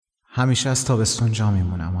همیشه از تابستون جا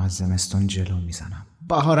میمونم و از زمستون جلو میزنم.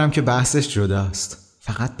 بهارم که بحثش جداست،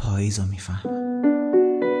 فقط پاییزو میفهمم.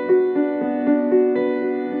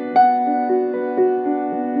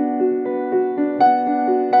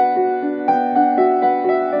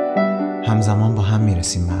 همزمان با هم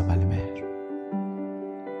میرسیم به اول مهر،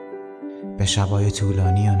 به شبای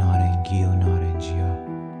طولانی و نارنگی و نارنجیا،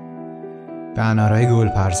 به انارای گل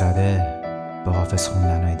پرزده، به حافظ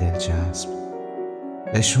خوندنهای دلچسب،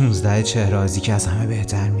 به 16 چهرازی که از همه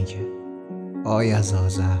بهتر میگه آی از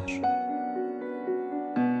آذر.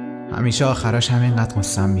 همیشه آخراش همینقدر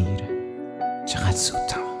قصه‌ام میگیره. چقدر زود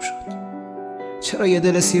تمام شد. چرا یه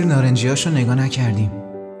دل سیر نارنجیاشو نگاه نکردیم؟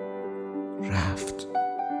 رفت.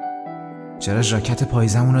 چرا ژاکت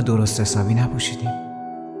پاییزمون رو درست حسابی نپوشیدیم؟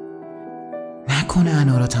 نکنه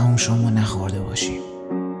انارا تموم شد و نخورده باشیم.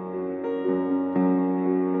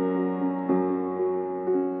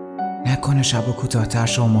 نکنه شبا کوتاه‌تر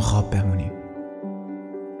شد و ما خواب بمونیم.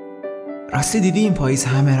 راستی دیدی این پاییز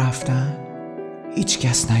همه رفتن؟ هیچ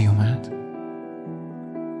کس نیومد.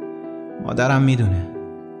 مادرم میدونه،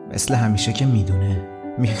 مثل همیشه که میدونه.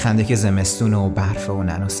 میخنده که زمستونه و برفه و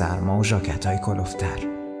نن و سرما و ژاکت‌های کلفتر.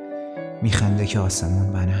 میخنده که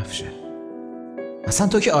آسمون بنفشه. اصلا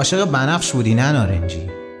تو که عاشق بنفش بودی نه نارنجی؟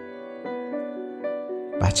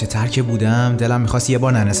 بچه تر که بودم دلم میخواست یه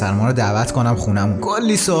بار ننه سرما رو دعوت کنم خونم.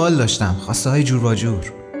 کلی سوال داشتم، خواسته های جور با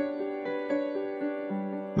جور.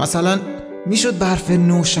 مثلا میشد برف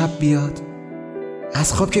نو شب بیاد،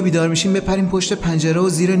 از خواب که بیدار میشیم بپریم پشت پنجره و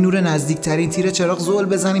زیر نور نزدیکترین تیر چراغ زل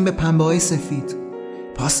بزنیم به پنبه های سفید،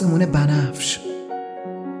 پاسمون بنفش.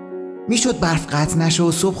 میشد برف قطع نشه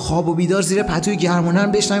و صبح خواب و بیدار زیر پتوی گرم و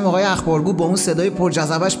نرم بشنویم آقای اخبارگو با اون صدای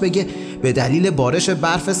پرجذبش بگه به دلیل بارش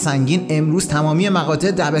برف سنگین امروز تمامی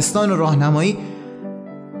مقاطع دبستان و راهنمایی.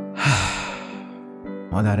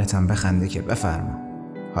 مادرتم بخنده که بفرما،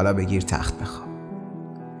 حالا بگیر تخت بخواب.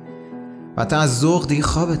 و تا از ذوق دیگه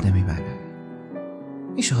خوابت نمیبره.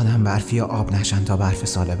 میشه آدم برفی یا آب نشن تا برف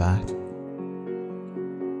سال بعد؟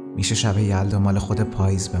 میشه شب یلدا مال خود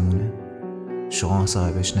پاییز بمونه، شما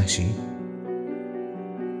صاحبش نشی؟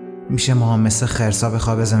 میشه ما هم مثل خرسا به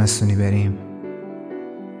خواب زمستونی بریم؟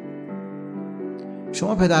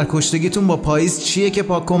 شما پدر کشتگیتون با پاییز چیه که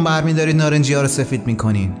پاکن برمیدارید نارنجی ها رو سفید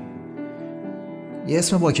میکنین؟ یه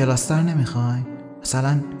اسم با کلاستر نمیخواین؟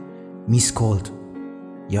 مثلا میس کولد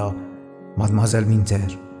یا مادمازل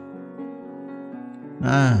وینتر؟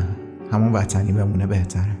 نه، همون وطنی بمونه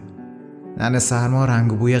بهتره. ننه سرما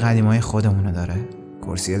رنگ و بوی قدیمای خودمونو داره،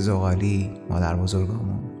 کرسی زغالی، مادر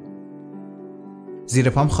بزرگامون. زیر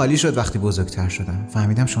پام خالی شد وقتی بزرگتر شدم.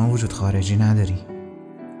 فهمیدم شما وجود خارجی نداری.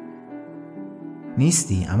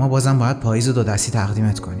 نیستی، اما بازم باید پاییزو دو دستی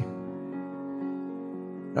تقدیمت کنیم.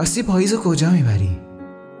 راستی پاییزو کجا میبری؟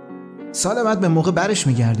 سال بعد به موقع برش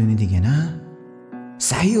میگردونی دیگه نه؟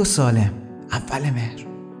 صحیح و سالم، اول مهر.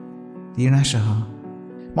 دیر نشه ها.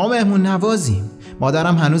 ما مهمون نوازیم.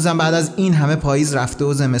 مادرم هنوزم بعد از این همه پاییز رفته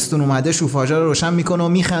و زمستون اومده شوفاژا رو روشن میکنه و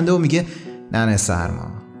میخنده و میگه ننه سرما،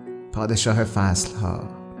 پادشاه فصل ها،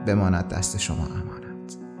 بماند دست شما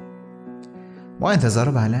امانت. ما انتظار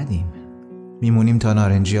رو بلدیم. میمونیم تا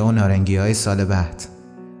نارنجی ها و نارنگی های سال بعد.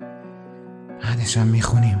 بعدشم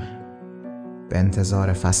میخونیم به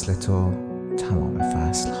انتظار فصل تو تمام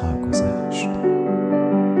فصل ها گذشت.